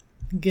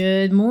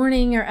Good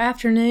morning or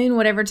afternoon,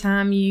 whatever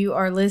time you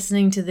are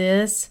listening to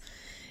this.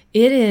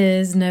 It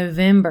is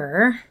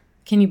November.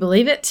 Can you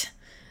believe it?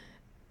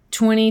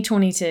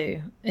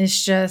 2022.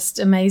 It's just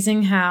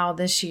amazing how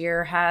this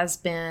year has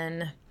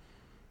been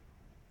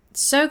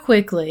so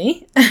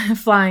quickly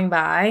flying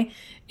by,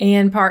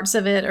 and parts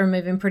of it are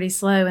moving pretty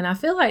slow. And I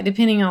feel like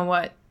depending on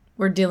what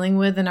we're dealing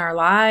with in our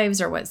lives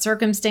or what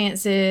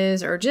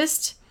circumstances or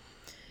just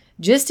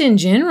in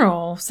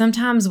general,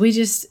 sometimes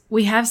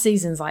we have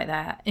seasons like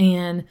that,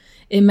 and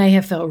it may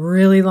have felt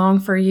really long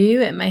for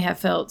you. It may have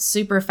felt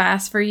super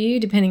fast for you,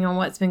 depending on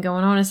what's been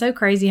going on. It's so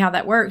crazy how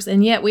that works.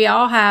 And yet we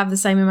all have the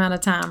same amount of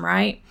time,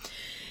 right?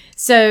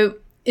 So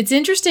it's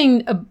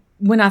interesting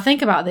when I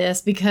think about this,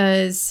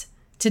 because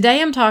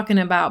today I'm talking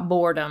about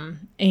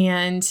boredom,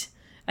 and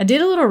I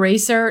did a little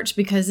research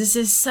because this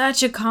is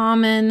such a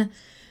common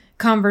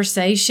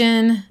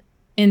conversation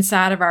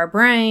inside of our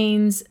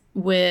brains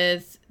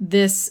with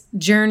this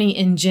journey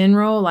in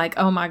general. Like,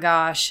 oh my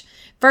gosh,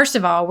 first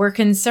of all, we're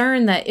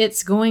concerned that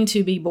it's going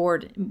to be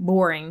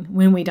boring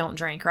when we don't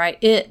drink, right?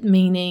 It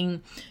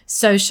meaning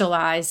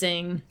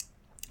socializing,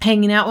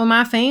 hanging out with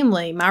my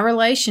family, my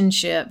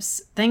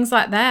relationships, things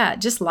like that,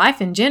 just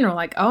life in general.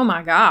 Like, oh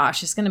my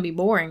gosh, it's going to be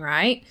boring,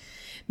 right?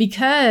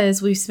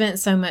 Because we've spent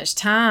so much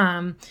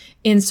time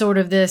in sort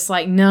of this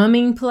like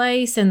numbing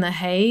place in the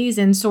haze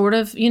and sort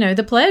of,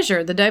 the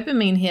pleasure, the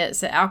dopamine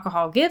hits that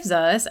alcohol gives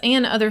us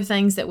and other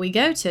things that we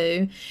go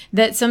to,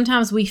 that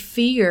sometimes we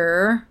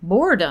fear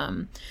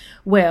boredom.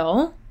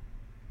 Well,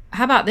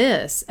 how about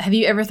this? Have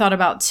you ever thought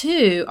about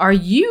too, are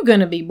you going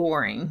to be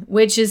boring?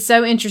 Which is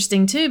so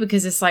interesting too,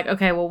 because it's like,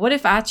 okay, well, what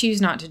if I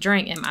choose not to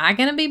drink? Am I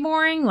going to be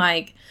boring?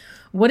 Like,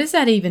 what does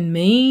that even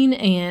mean?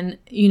 And,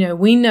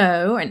 we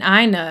know, and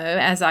I know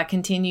as I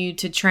continue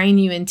to train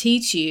you and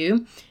teach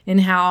you in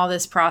how all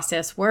this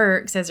process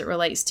works as it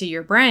relates to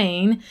your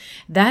brain,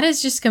 that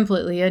is just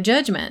completely a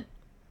judgment,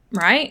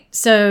 right?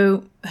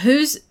 So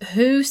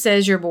who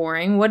says you're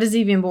boring? What does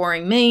even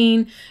boring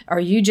mean? Are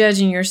you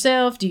judging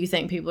yourself? Do you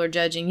think people are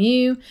judging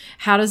you?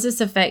 How does this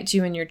affect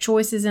you and your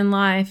choices in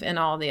life and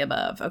all the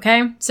above?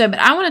 Okay. So, but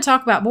I want to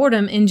talk about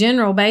boredom in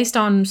general based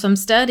on some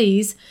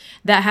studies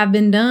that have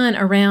been done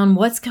around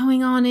what's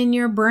going on in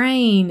your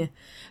brain,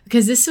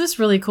 because this was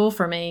really cool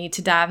for me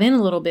to dive in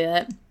a little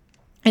bit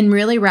and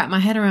really wrap my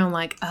head around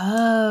like,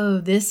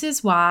 oh, this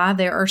is why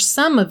there are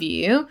some of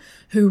you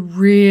who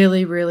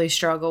really, really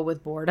struggle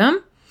with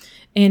boredom.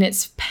 And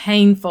it's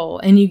painful,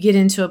 and you get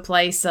into a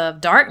place of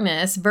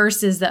darkness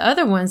versus the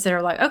other ones that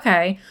are like,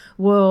 okay,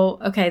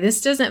 this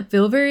doesn't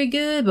feel very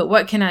good, but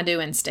what can I do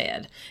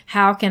instead?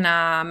 How can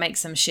I make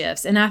some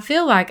shifts? And I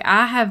feel like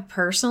I have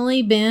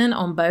personally been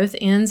on both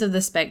ends of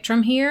the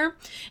spectrum here.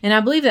 And I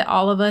believe that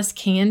all of us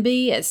can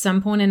be at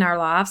some point in our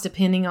lives,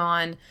 depending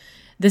on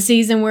the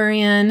season we're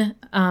in,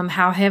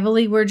 how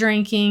heavily we're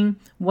drinking,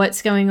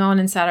 what's going on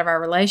inside of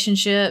our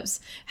relationships,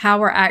 how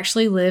we're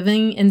actually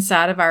living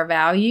inside of our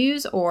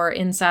values or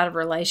inside of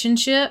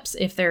relationships,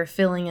 if they're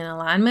feeling in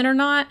alignment or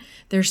not.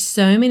 There's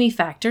so many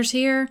factors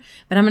here,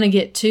 but I'm going to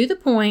get to the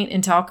point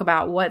and talk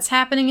about what's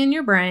happening in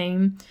your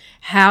brain,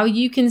 how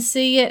you can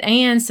see it,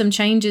 and some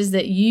changes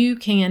that you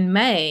can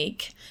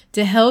make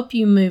to help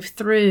you move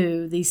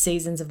through these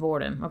seasons of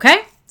boredom. Okay?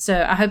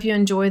 So I hope you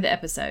enjoy the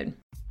episode.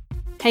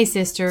 Hey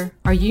sister,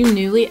 are you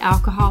newly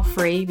alcohol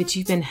free but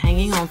you've been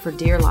hanging on for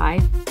dear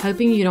life,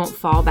 hoping you don't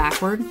fall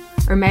backward?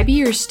 Or maybe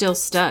you're still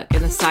stuck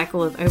in a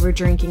cycle of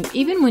overdrinking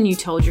even when you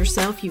told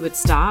yourself you would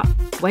stop,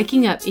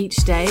 waking up each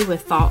day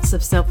with thoughts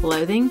of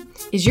self-loathing?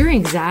 Is your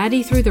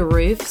anxiety through the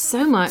roof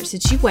so much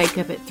that you wake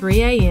up at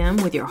 3 a.m.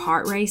 with your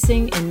heart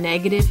racing and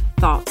negative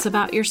thoughts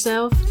about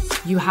yourself?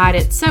 You hide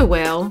it so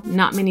well,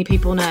 not many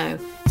people know.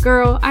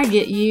 Girl, I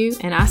get you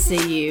and I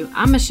see you.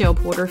 I'm Michelle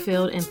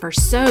Porterfield, and for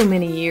so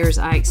many years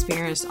I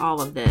experienced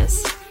all of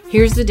this.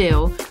 Here's the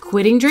deal.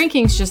 Quitting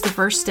drinking is just the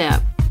first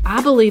step.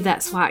 I believe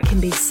that's why it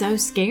can be so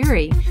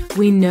scary.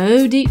 We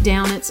know deep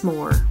down it's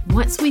more.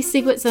 Once we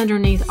see what's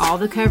underneath all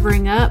the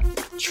covering up,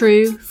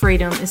 true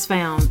freedom is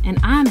found, and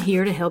I'm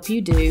here to help you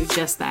do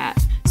just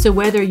that. So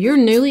whether you're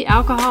newly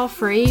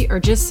alcohol-free or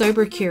just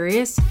sober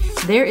curious,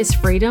 there is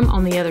freedom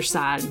on the other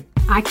side.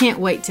 I can't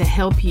wait to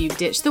help you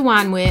ditch the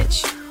wine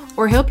witch,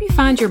 or help you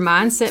find your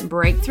mindset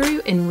breakthrough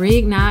and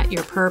reignite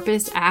your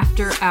purpose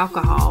after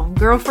alcohol.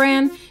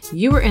 Girlfriend,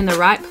 you are in the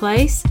right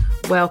place.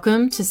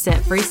 Welcome to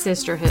Set Free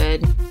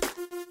Sisterhood.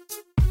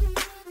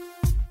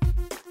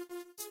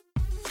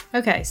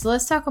 Okay, so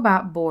let's talk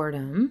about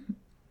boredom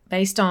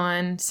based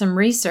on some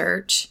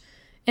research.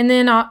 And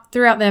then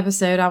throughout the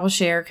episode, I will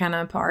share kind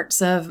of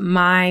parts of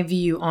my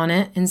view on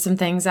it and some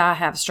things I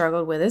have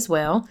struggled with as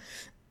well.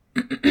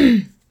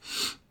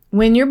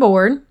 When you're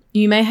bored,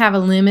 you may have a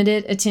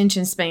limited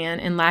attention span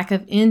and lack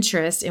of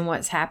interest in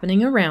what's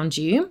happening around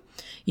you.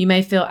 You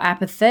may feel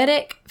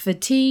apathetic,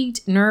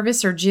 fatigued,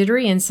 nervous, or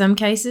jittery. In some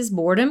cases,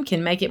 boredom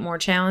can make it more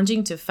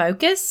challenging to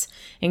focus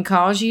and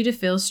cause you to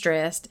feel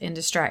stressed and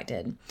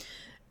distracted.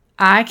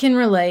 I can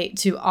relate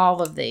to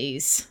all of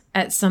these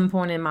at some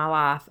point in my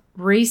life.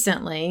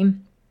 Recently,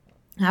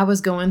 I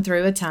was going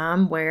through a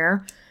time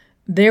where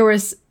there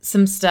was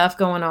some stuff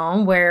going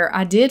on where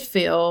I did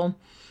feel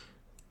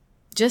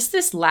just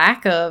this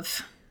lack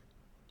of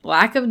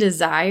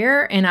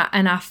desire, and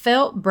I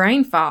felt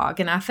brain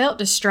fog, and I felt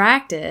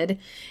distracted.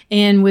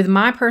 And with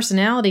my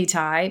personality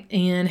type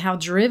and how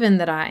driven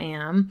that I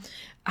am,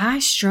 I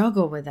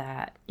struggle with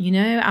that.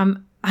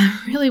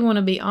 I really want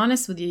to be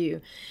honest with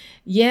you.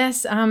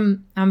 Yes,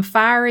 I'm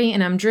fiery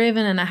and I'm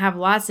driven and I have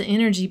lots of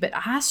energy, but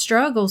I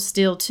struggle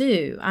still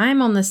too.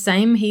 I'm on the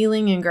same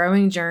healing and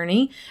growing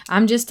journey.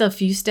 I'm just a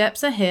few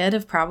steps ahead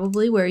of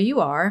probably where you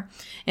are.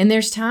 And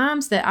there's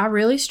times that I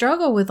really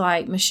struggle with,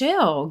 like,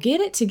 Michelle, get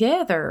it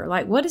together.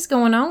 Like, what is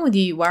going on with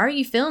you? Why are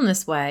you feeling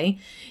this way?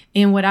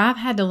 And what I've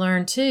had to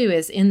learn too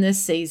is in this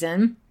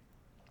season,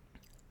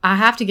 I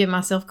have to give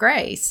myself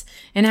grace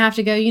and I have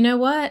to go, you know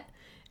what?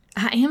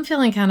 I am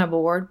feeling kind of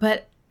bored,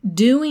 but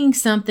doing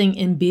something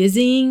and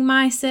busying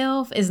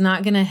myself is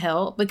not going to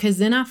help, because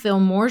then I feel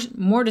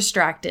more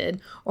distracted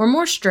or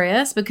more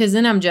stressed, because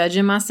then I'm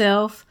judging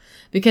myself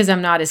because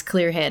I'm not as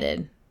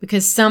clear-headed,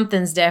 because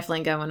something's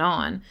definitely going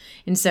on.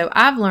 And so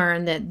I've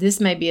learned that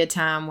this may be a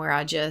time where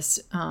I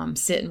just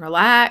sit and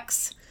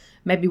relax,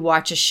 maybe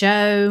watch a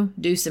show,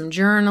 do some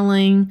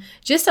journaling,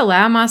 just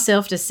allow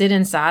myself to sit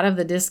inside of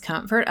the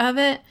discomfort of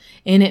it,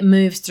 and it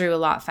moves through a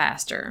lot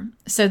faster.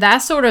 So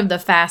that's sort of the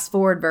fast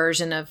forward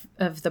version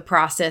of the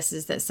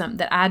processes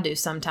that I do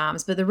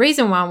sometimes. But the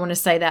reason why I want to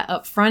say that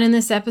up front in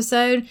this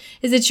episode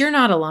is that you're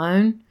not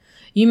alone.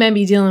 You may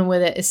be dealing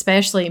with it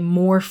especially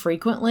more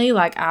frequently,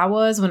 like I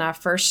was when I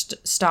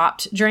first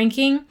stopped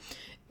drinking.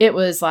 It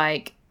was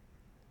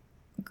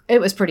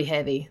pretty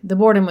heavy. The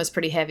boredom was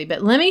pretty heavy.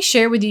 But let me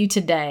share with you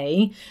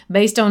today,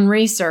 based on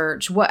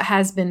research, what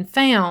has been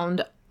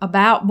found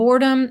about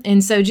boredom.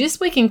 And so just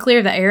we can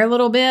clear the air a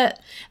little bit,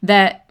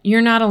 that you're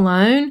not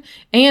alone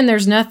and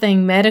there's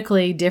nothing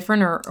medically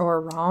different or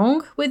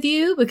wrong with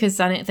you, because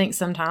I didn't think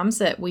sometimes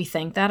that we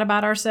think that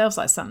about ourselves,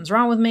 like something's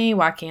wrong with me.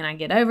 Why can't I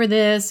get over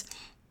this?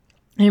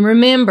 And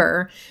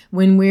remember,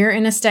 when we're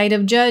in a state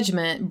of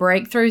judgment,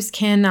 breakthroughs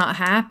cannot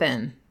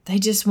happen. They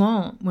just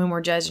won't when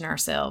we're judging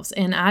ourselves.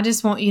 And I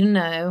just want you to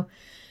know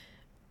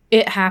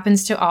it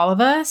happens to all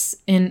of us.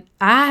 And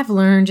I've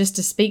learned just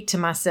to speak to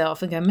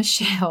myself and go,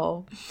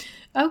 Michelle,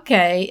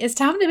 okay, it's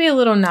time to be a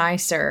little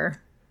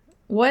nicer.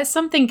 What's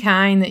something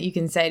kind that you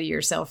can say to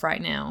yourself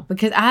right now?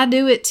 Because I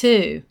do it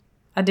too.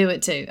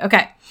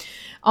 Okay.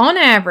 On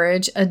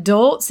average,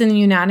 adults in the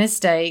United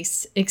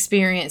States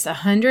experience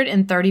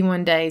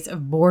 131 days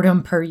of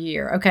boredom per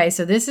year. Okay,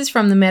 so this is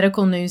from the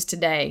Medical News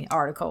Today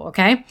article,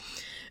 okay?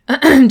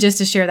 Just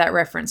to share that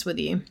reference with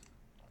you.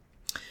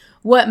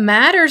 What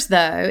matters,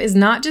 though, is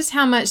not just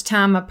how much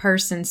time a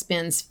person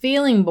spends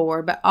feeling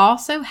bored, but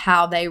also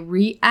how they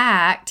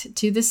react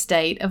to the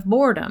state of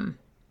boredom.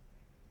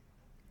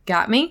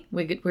 Got me?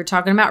 We're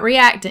talking about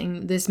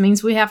reacting. This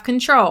means we have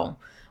control.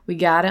 We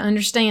got to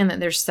understand that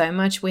there's so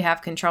much we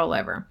have control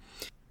over.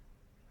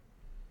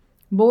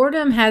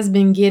 Boredom has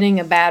been getting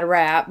a bad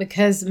rap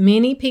because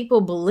many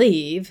people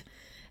believe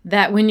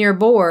that when you're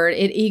bored,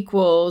 it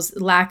equals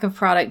lack of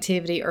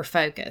productivity or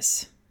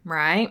focus,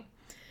 right?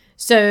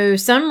 So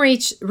some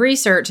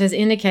research has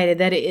indicated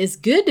that it is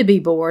good to be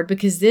bored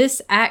because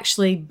this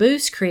actually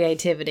boosts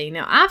creativity.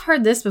 Now, I've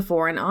heard this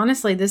before, and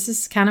honestly, this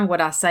is kind of what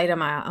I say to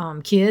my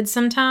kids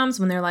sometimes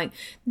when they're like,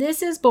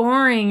 this is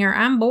boring, or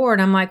I'm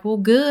bored. I'm like, well,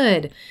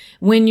 good.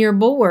 When you're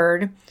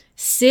bored,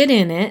 sit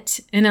in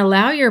it and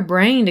allow your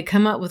brain to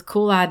come up with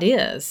cool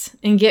ideas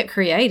and get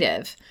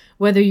creative,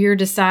 whether you're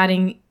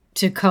deciding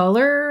to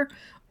color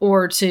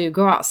or to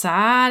go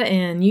outside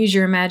and use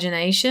your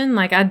imagination.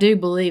 Like, I do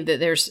believe that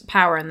there's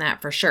power in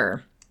that for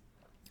sure.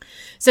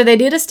 So they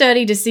did a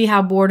study to see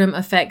how boredom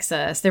affects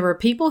us. There were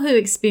people who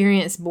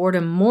experienced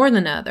boredom more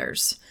than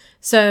others.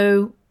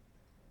 So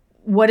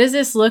what does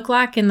this look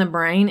like in the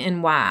brain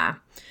and why?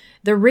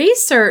 The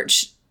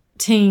research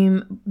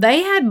team,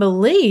 they had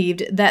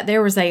believed that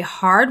there was a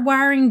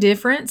hardwiring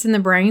difference in the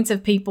brains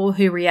of people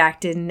who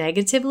reacted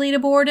negatively to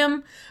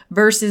boredom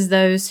versus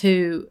those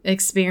who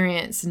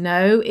experienced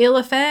no ill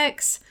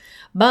effects.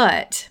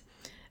 But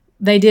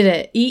they did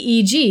an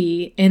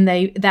EEG and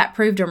that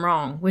proved them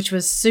wrong, which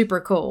was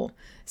super cool.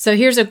 So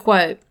here's a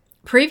quote.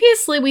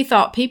 Previously, we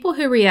thought people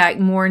who react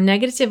more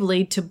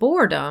negatively to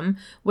boredom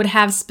would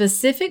have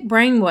specific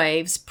brain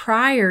waves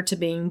prior to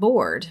being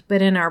bored,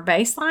 but in our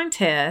baseline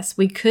test,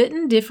 we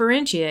couldn't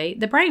differentiate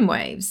the brain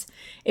waves.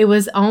 It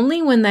was only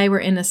when they were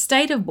in a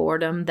state of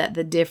boredom that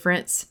the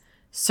difference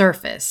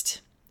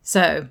surfaced.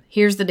 So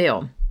here's the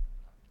deal.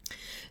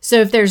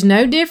 So if there's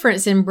no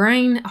difference in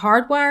brain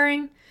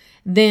hardwiring,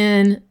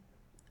 then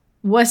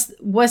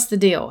what's the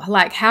deal?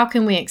 Like, how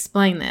can we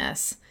explain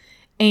this?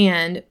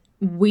 And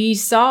we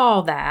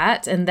saw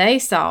that, and they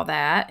saw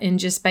that, and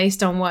just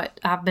based on what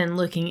I've been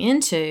looking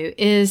into,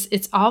 is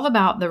it's all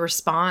about the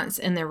response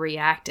and the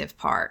reactive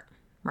part,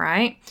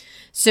 right?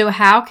 So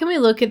how can we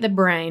look at the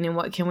brain and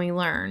what can we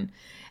learn?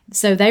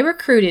 So they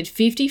recruited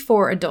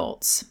 54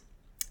 adults,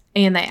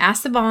 and they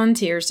asked the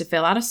volunteers to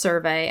fill out a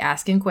survey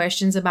asking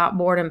questions about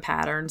boredom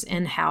patterns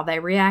and how they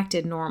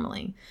reacted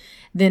normally.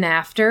 Then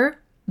after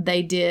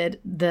they did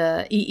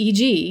the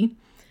EEG,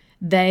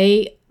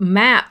 they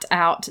mapped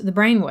out the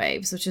brain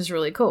waves, which is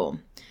really cool.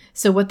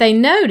 So what they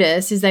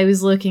noticed is they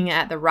was looking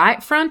at the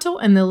right frontal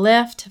and the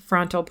left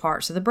frontal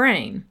parts of the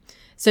brain.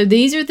 So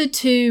these are the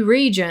two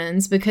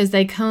regions because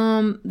they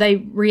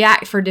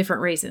react for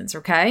different reasons,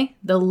 okay?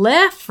 The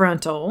left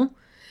frontal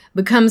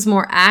becomes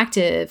more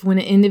active when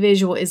an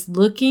individual is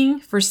looking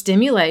for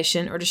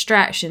stimulation or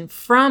distraction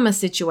from a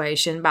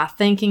situation by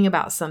thinking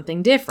about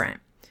something different.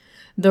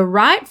 The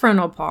right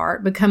frontal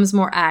part becomes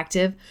more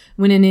active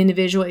when an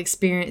individual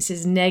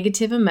experiences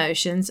negative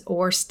emotions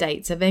or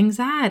states of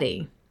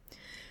anxiety.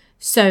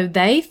 So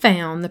they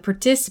found the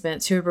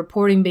participants who are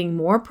reporting being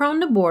more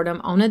prone to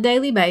boredom on a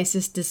daily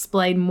basis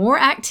displayed more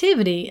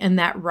activity in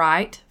that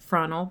right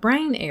frontal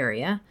brain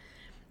area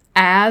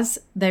as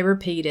they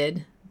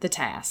repeated the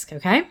task,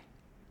 okay?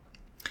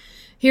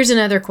 Here's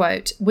another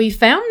quote. We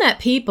found that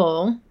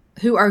people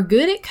who are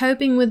good at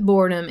coping with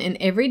boredom in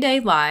everyday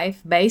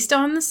life, based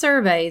on the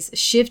surveys,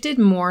 shifted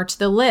more to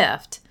the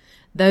left.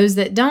 Those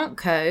that don't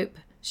cope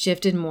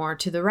shifted more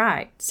to the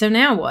right. So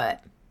now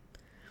what?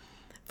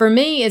 For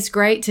me, it's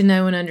great to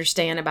know and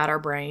understand about our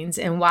brains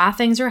and why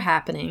things are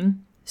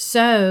happening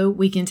so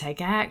we can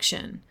take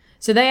action.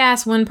 So they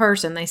asked one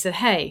person, they said,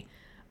 hey,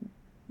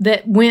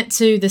 that went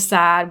to the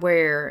side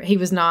where he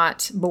was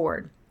not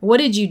bored. What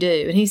did you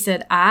do? And he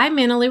said, I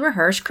mentally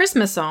rehearsed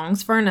Christmas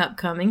songs for an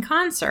upcoming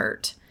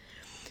concert.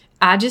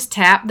 I just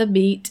tapped the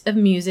beat of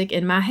music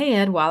in my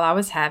head while I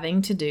was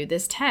having to do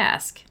this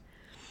task.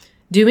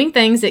 Doing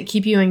things that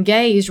keep you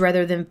engaged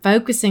rather than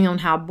focusing on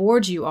how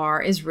bored you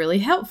are is really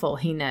helpful,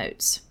 he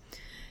notes.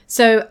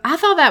 So I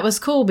thought that was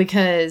cool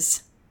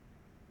because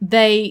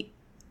they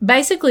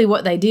basically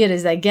what they did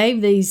is they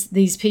gave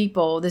these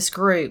people, this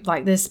group,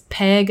 like this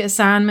PEG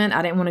assignment.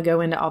 I didn't want to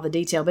go into all the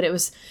detail, but it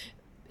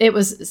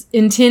was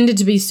intended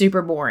to be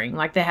super boring.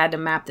 Like they had to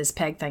map this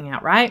PEG thing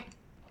out, right?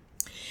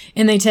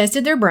 And they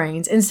tested their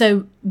brains. And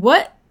so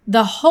what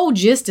the whole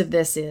gist of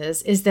this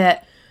is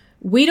that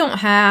we don't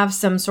have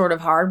some sort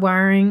of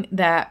hardwiring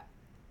that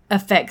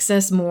affects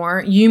us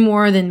more, you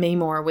more than me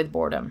more with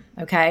boredom,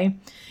 okay?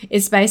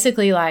 It's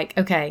basically like,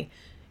 okay,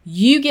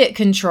 you get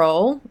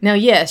control. Now,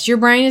 yes, your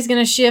brain is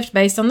going to shift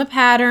based on the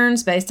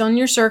patterns, based on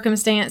your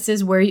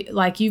circumstances, where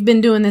you've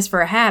been doing this for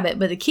a habit.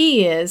 But the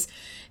key is,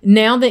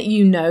 now that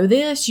you know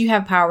this, you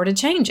have power to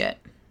change it,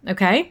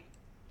 okay?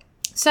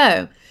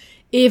 So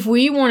if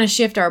we want to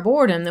shift our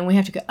boredom, then we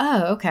have to go,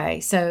 oh, okay,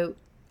 so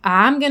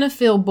I'm going to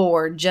feel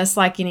bored just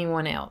like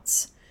anyone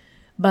else.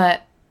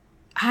 But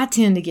I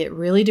tend to get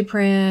really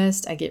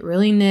depressed. I get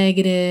really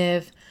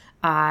negative.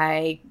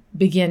 I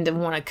begin to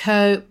want to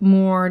cope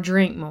more,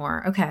 drink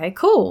more. Okay,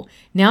 cool.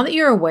 Now that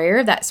you're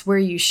aware that's where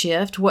you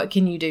shift, what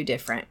can you do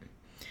different?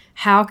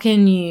 How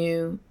can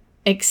you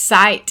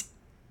excite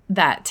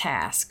that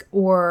task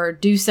or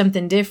do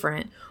something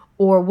different?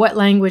 Or what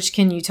language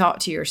can you talk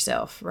to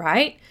yourself,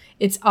 right?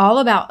 It's all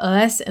about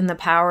us and the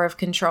power of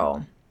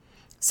control.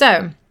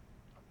 So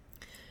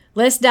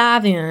let's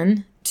dive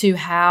in to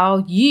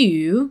how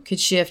you could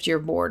shift your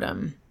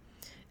boredom.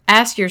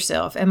 Ask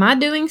yourself, am I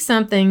doing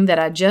something that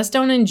I just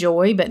don't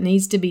enjoy but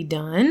needs to be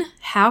done?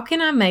 How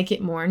can I make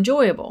it more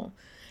enjoyable?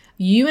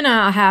 You and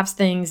I have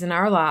things in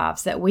our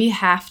lives that we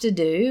have to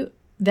do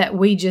that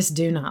we just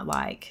do not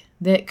like,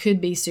 that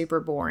could be super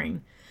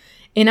boring.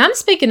 And I'm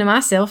speaking to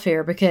myself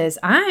here because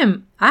I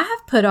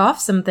have put off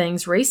some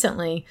things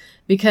recently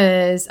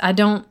because I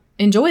don't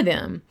enjoy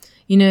them.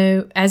 You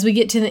know, as we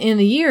get to the end of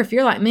the year, if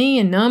you're like me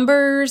and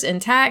numbers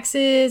and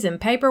taxes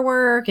and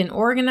paperwork and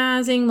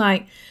organizing,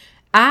 like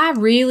I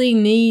really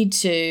need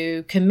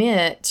to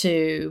commit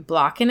to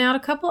blocking out a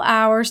couple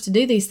hours to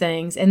do these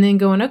things and then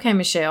going, okay,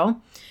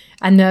 Michelle,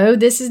 I know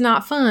this is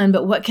not fun,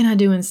 but what can I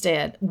do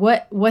instead?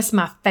 What's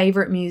my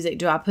favorite music?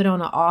 Do I put on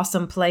an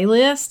awesome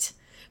playlist?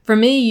 For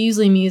me,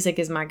 usually music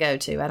is my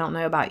go-to. I don't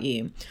know about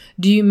you.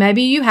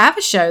 Maybe you have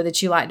a show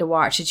that you like to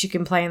watch that you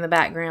can play in the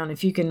background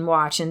if you can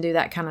watch and do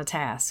that kind of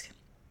task,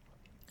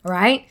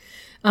 right?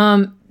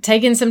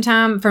 Taking some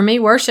time, for me,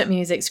 worship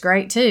music's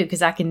great too,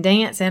 because I can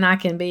dance and I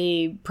can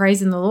be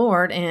praising the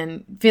Lord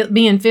and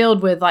being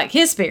filled with like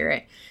His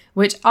Spirit,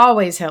 which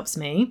always helps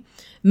me.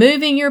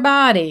 Moving your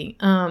body,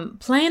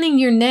 planning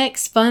your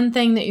next fun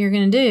thing that you're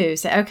going to do.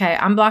 Say, okay,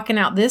 I'm blocking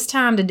out this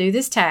time to do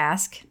this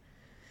task.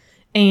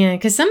 And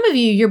because some of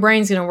you, your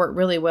brain's going to work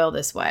really well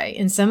this way.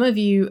 And some of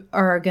you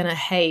are going to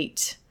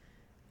hate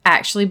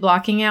actually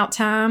blocking out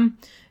time.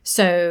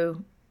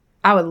 So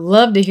I would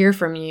love to hear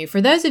from you.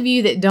 For those of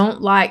you that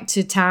don't like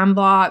to time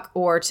block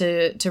or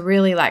to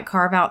really like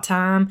carve out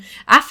time,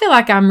 I feel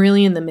like I'm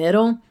really in the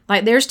middle.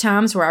 Like there's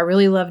times where I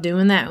really love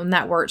doing that and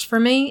that works for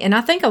me. And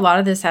I think a lot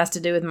of this has to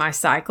do with my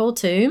cycle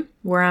too,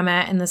 where I'm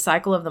at in the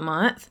cycle of the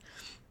month.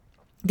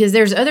 Because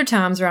there's other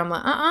times where I'm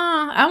like,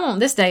 I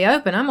want this day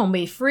open. I'm going to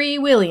be free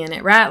willing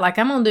it, right? Like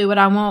I'm going to do what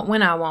I want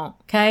when I want,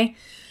 okay?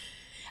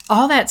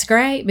 All that's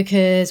great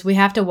because we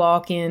have to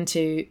walk in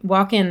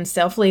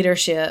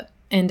self-leadership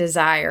and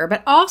desire,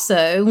 but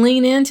also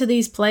lean into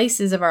these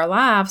places of our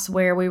lives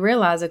where we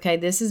realize, okay,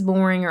 this is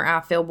boring or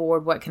I feel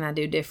bored. What can I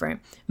do different?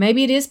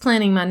 Maybe it is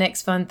planning my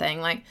next fun thing.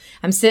 Like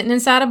I'm sitting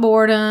inside of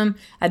boredom.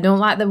 I don't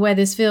like the way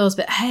this feels,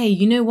 but hey,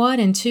 you know what?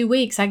 In 2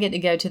 weeks, I get to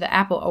go to the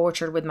apple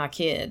orchard with my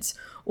kids,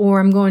 or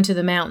I'm going to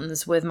the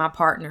mountains with my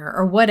partner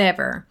or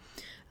whatever.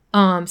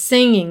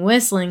 Singing,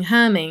 whistling,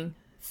 humming,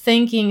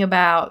 thinking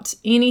about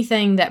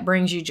anything that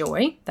brings you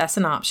joy. That's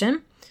an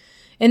option.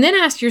 And then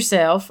ask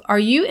yourself, are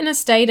you in a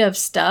state of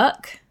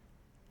stuck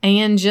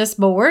and just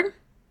bored?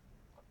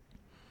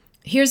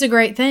 Here's a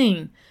great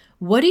thing.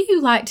 What do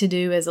you like to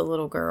do as a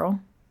little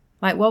girl?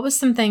 Like, what was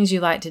some things you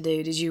like to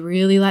do? Did you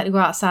really like to go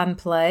outside and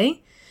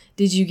play?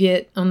 Did you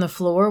get on the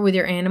floor with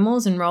your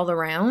animals and roll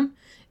around?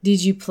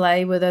 Did you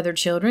play with other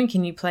children?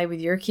 Can you play with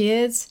your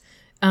kids?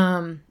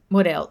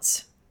 What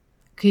else?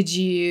 Could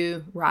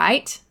you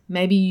write?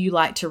 Maybe you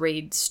like to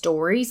read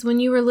stories when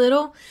you were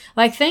little.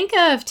 Like think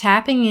of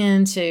tapping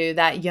into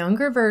that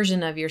younger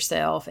version of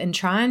yourself and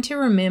trying to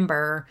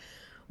remember,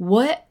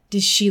 what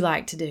does she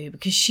like to do?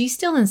 Because she's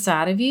still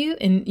inside of you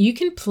and you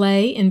can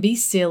play and be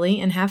silly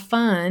and have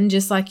fun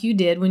just like you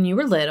did when you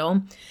were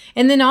little.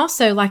 And then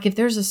also, like if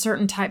there's a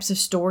certain types of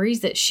stories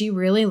that she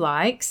really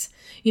likes,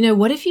 you know,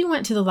 what if you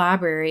went to the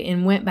library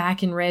and went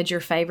back and read your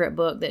favorite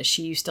book that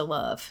she used to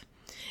love?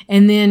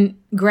 And then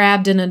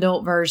grabbed an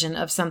adult version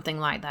of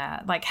something like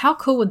that. Like, how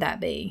cool would that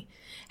be?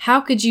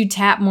 How could you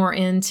tap more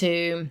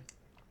into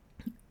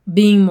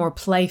being more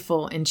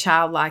playful and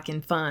childlike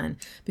and fun?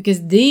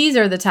 Because these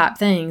are the type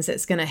things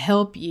that's going to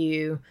help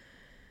you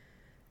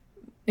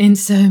in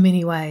so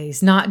many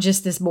ways, not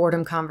just this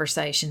boredom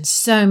conversation,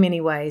 so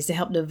many ways to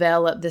help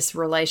develop this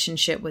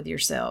relationship with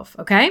yourself.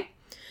 Okay?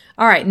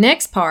 All right,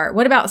 next part.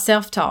 What about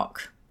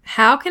self-talk?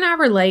 How can I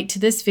relate to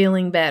this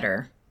feeling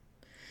better?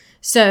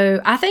 So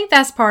I think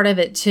that's part of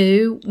it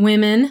too,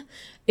 women,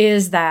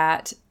 is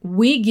that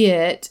we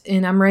get,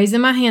 and I'm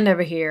raising my hand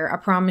over here, I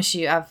promise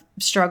you, I've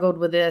struggled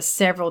with this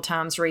several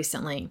times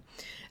recently.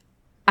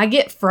 I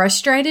get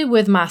frustrated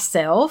with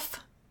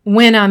myself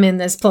when I'm in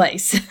this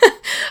place,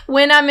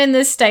 when I'm in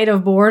this state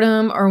of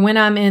boredom, or when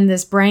I'm in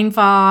this brain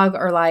fog,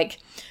 or like,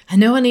 I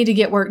know I need to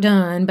get work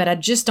done, but I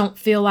just don't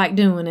feel like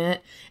doing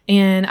it.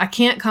 And I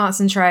can't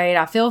concentrate.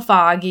 I feel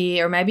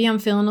foggy, or maybe I'm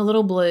feeling a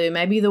little blue.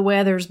 Maybe the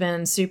weather's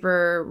been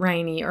super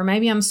rainy, or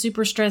maybe I'm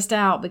super stressed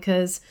out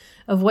because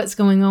of what's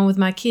going on with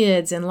my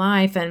kids and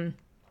life. And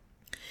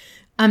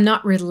I'm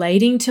not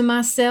relating to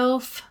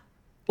myself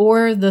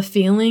or the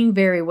feeling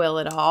very well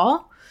at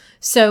all.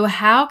 So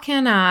how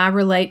can I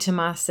relate to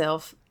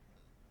myself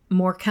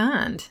more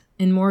kind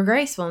and more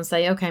graceful and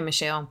say, okay,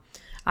 Michelle,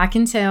 I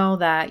can tell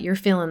that you're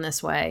feeling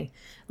this way.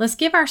 Let's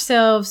give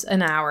ourselves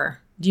an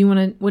hour.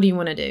 What do you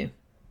want to do?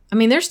 I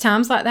mean, there's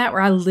times like that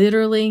where I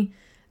literally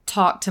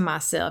talk to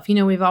myself. You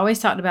know, we've always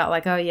talked about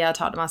like, oh yeah, I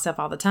talk to myself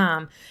all the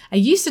time. I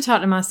used to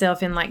talk to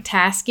myself in like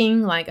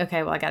tasking, like,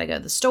 okay, well, I got to go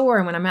to the store.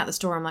 And when I'm at the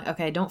store, I'm like,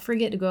 okay, don't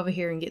forget to go over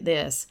here and get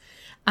this.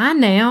 I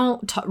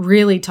now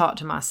really talk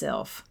to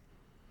myself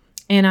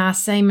and I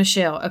say,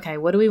 Michelle, okay,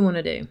 what do we want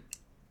to do?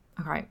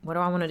 All right, what do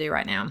I want to do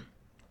right now?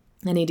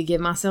 I need to give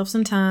myself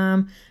some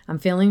time. I'm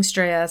feeling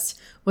stressed.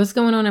 What's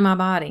going on in my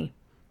body?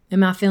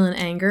 Am I feeling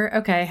anger?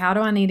 Okay, how do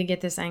I need to get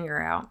this anger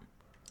out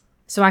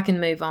so I can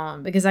move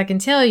on? Because I can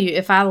tell you,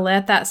 if I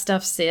let that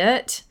stuff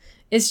sit,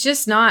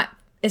 it's not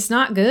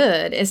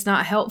good. It's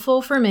not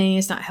helpful for me.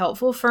 It's not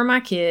helpful for my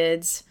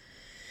kids.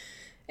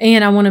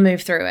 And I want to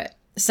move through it.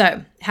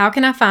 So how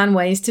can I find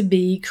ways to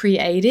be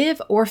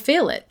creative or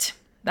feel it?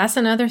 That's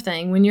another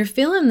thing. When you're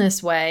feeling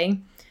this way,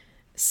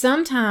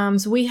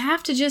 sometimes we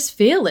have to just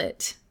feel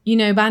it. You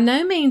know, by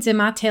no means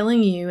am I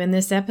telling you in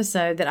this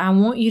episode that I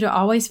want you to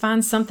always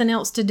find something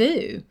else to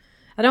do.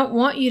 I don't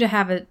want you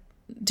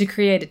to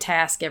create a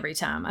task every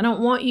time. I don't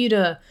want you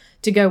to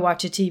go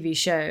watch a TV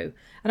show.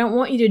 I don't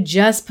want you to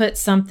just put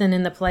something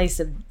in the place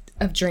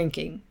of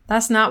drinking.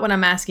 That's not what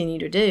I'm asking you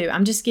to do.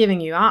 I'm just giving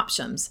you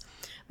options.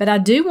 But I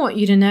do want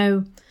you to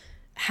know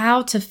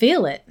how to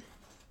feel it.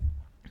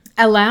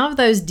 Allow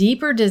those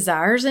deeper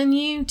desires in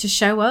you to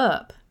show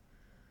up.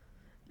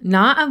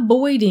 Not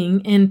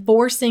avoiding and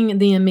forcing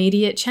the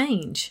immediate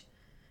change.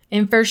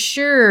 And for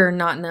sure,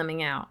 not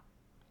numbing out.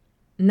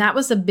 And that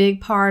was a big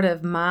part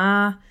of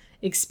my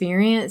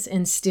experience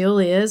and still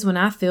is when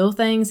I feel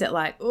things that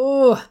like,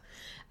 oh,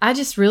 I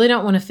just really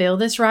don't want to feel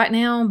this right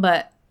now,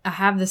 but I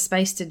have the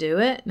space to do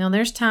it. Now,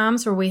 there's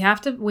times where we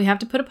have to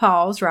put a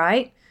pause,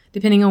 right?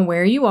 Depending on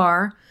where you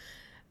are.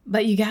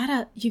 But you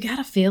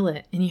gotta feel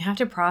it and you have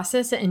to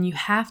process it and you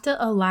have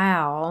to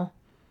allow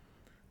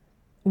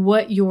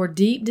what your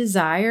deep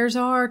desires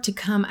are to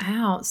come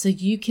out so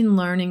you can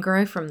learn and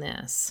grow from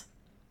this.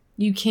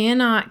 You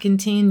cannot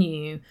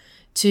continue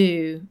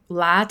to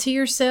lie to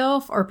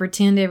yourself or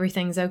pretend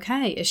everything's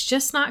okay. It's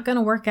just not going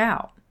to work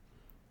out.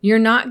 You're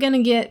not going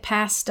to get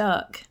past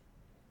stuck.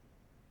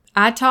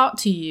 I talk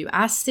to you.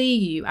 I see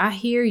you. I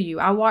hear you.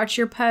 I watch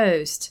your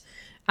post.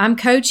 I'm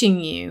coaching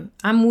you.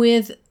 I'm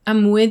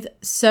with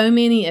so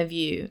many of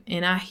you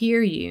and I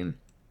hear you.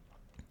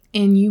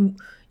 And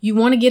you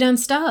want to get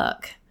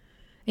unstuck.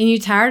 and you're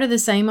tired of the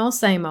same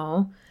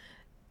old.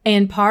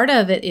 And part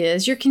of it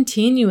is you're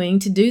continuing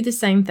to do the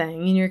same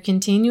thing, and you're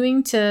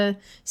continuing to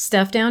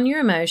stuff down your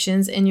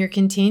emotions, and you're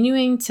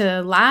continuing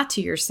to lie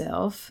to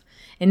yourself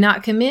and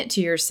not commit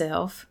to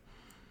yourself.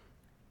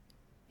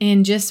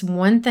 And just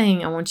one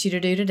thing I want you to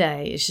do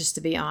today is just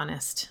to be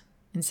honest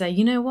and say,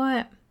 you know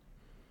what?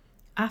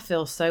 I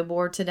feel so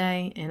bored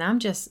today, and I'm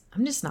just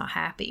not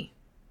happy.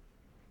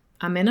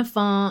 I'm in a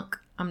funk.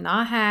 I'm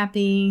not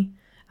happy.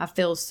 I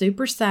feel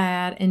super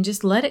sad, and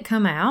just let it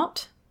come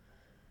out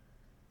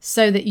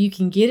so that you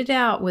can get it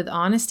out with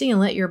honesty and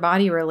let your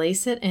body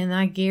release it. And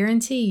I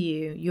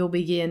guarantee you'll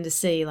begin to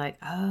see like,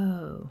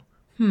 oh,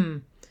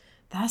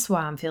 that's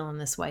why I'm feeling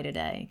this way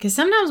today. Because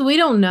sometimes we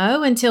don't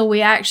know until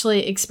we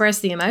actually express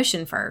the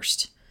emotion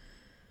first.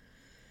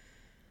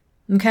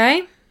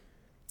 Okay?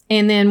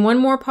 And then one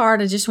more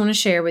part I just want to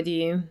share with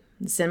you.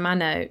 It's in my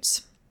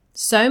notes.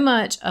 So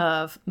much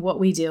of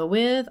what we deal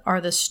with are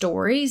the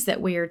stories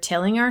that we are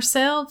telling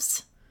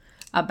ourselves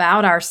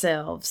about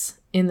ourselves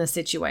in the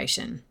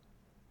situation.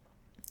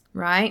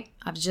 Right?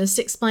 I'm just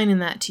explaining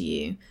that to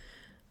you.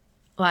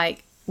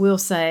 Like, we'll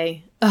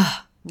say,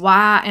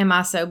 why am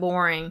I so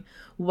boring?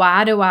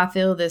 Why do I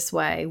feel this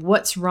way?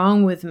 What's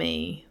wrong with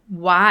me?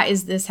 Why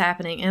is this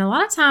happening? And a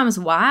lot of times,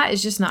 why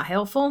is just not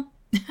helpful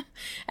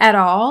at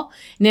all.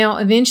 Now,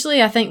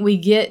 eventually, I think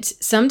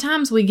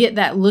sometimes we get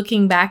that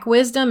looking back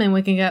wisdom, and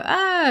we can go,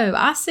 oh,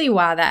 I see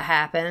why that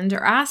happened,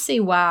 or I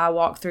see why I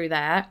walked through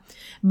that.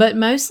 But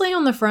mostly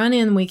on the front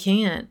end, we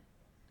can't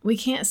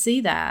see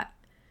that.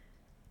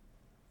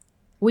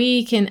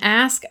 We can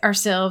ask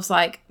ourselves,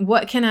 like,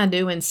 what can I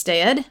do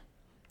instead?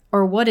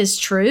 Or what is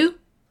true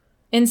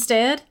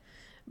instead?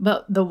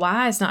 But the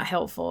why is not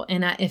helpful.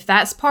 And if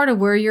that's part of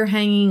where you're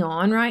hanging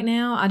on right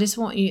now, I just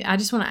want you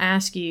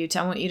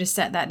to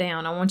set that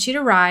down. I want you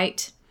to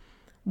write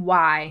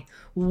why.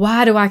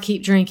 Why do I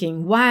keep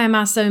drinking? Why am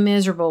I so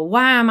miserable?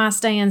 Why am I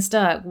staying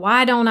stuck?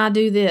 Why don't I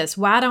do this?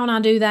 Why don't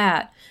I do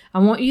that? I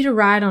want you to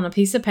write on a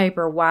piece of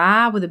paper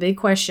why with a big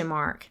question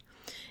mark.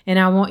 And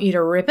I want you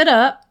to rip it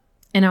up.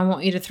 And I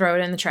want you to throw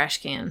it in the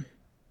trash can.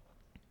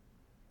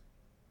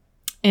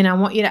 And I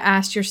want you to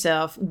ask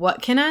yourself,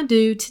 what can I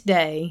do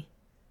today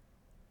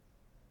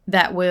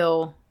that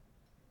will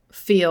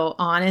feel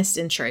honest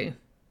and true?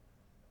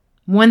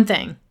 One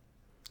thing.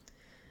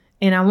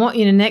 And I want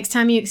you to, next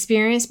time you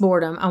experience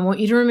boredom, I want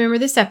you to remember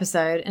this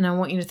episode, and I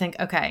want you to think,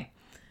 okay,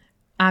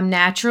 I'm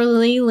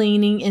naturally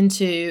leaning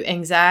into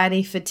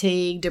anxiety,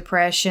 fatigue,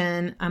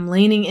 depression. I'm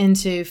leaning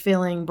into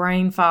feeling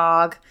brain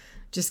fog,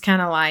 just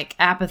kind of like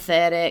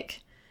apathetic.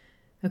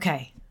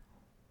 Okay,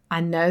 I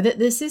know that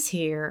this is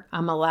here.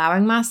 I'm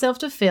allowing myself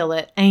to feel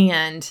it.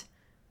 And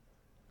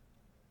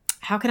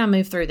how can I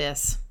move through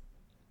this?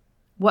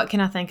 What can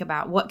I think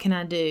about? What can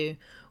I do?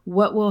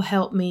 What will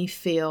help me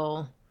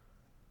feel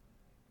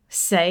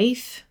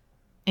safe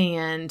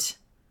and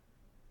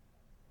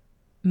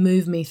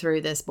move me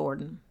through this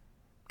boredom?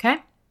 Okay?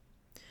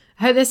 I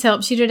hope this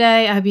helps you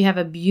today. I hope you have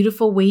a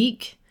beautiful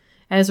week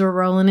as we're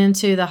rolling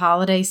into the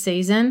holiday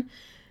season.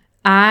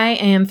 I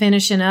am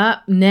finishing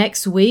up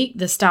next week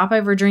the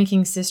Stopover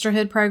Drinking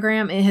Sisterhood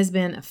program. It has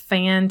been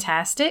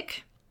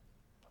fantastic.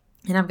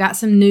 And I've got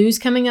some news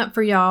coming up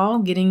for y'all,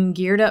 getting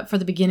geared up for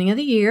the beginning of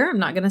the year. I'm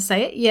not going to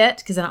say it yet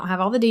because I don't have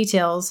all the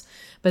details,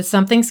 but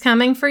something's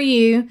coming for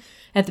you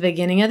at the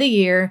beginning of the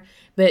year.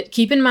 But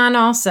keep in mind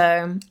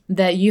also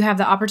that you have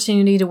the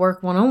opportunity to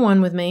work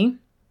one-on-one with me.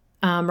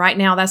 Right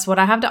now, that's what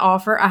I have to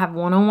offer. I have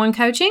one-on-one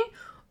coaching.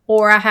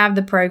 Or I have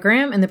the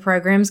program, and the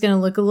program is going to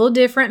look a little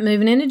different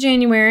moving into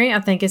January. I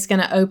think it's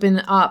going to open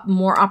up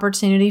more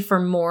opportunity for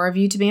more of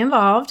you to be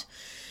involved.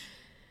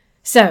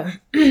 So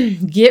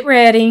get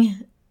ready,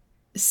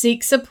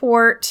 seek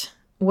support,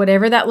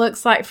 whatever that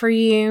looks like for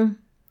you.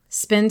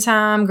 Spend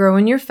time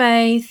growing your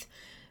faith.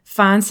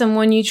 Find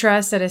someone you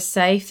trust that is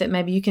safe that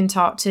maybe you can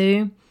talk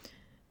to.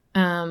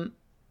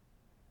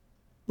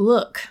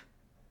 Look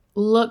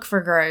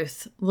for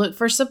growth. Look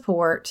for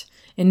support.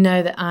 And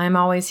know that I'm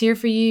always here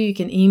for you. You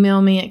can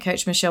email me at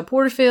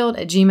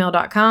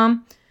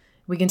coachmichelleporterfield@gmail.com.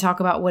 We can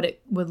talk about what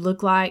it would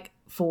look like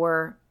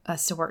for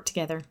us to work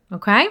together.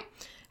 Okay?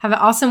 Have an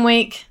awesome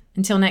week.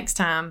 Until next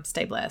time,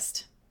 stay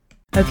blessed.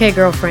 Okay,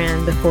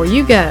 girlfriend, before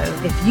you go,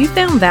 if you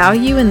found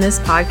value in this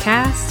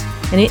podcast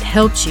and it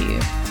helped you,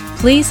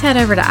 please head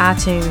over to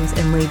iTunes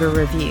and leave a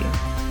review.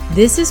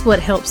 This is what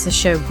helps the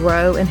show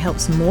grow and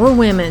helps more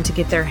women to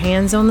get their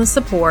hands on the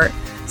support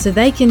so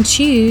they can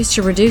choose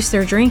to reduce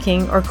their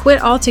drinking or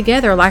quit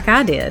altogether like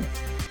I did.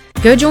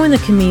 Go join the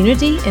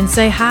community and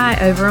say hi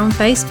over on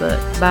Facebook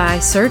by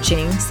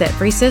searching Set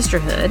Free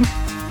Sisterhood.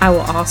 I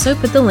will also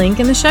put the link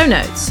in the show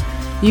notes.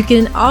 You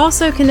can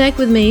also connect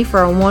with me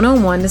for a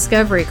one-on-one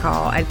discovery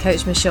call at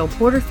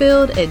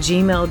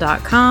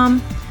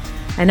coachmichelleporterfield@gmail.com.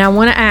 And I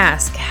want to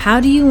ask, how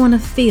do you want to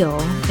feel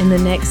in the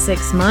next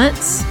 6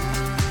 months?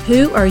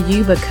 Who are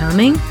you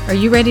becoming? Are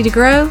you ready to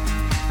grow?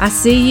 I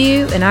see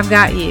you and I've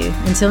got you.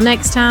 Until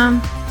next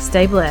time,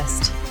 stay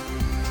blessed.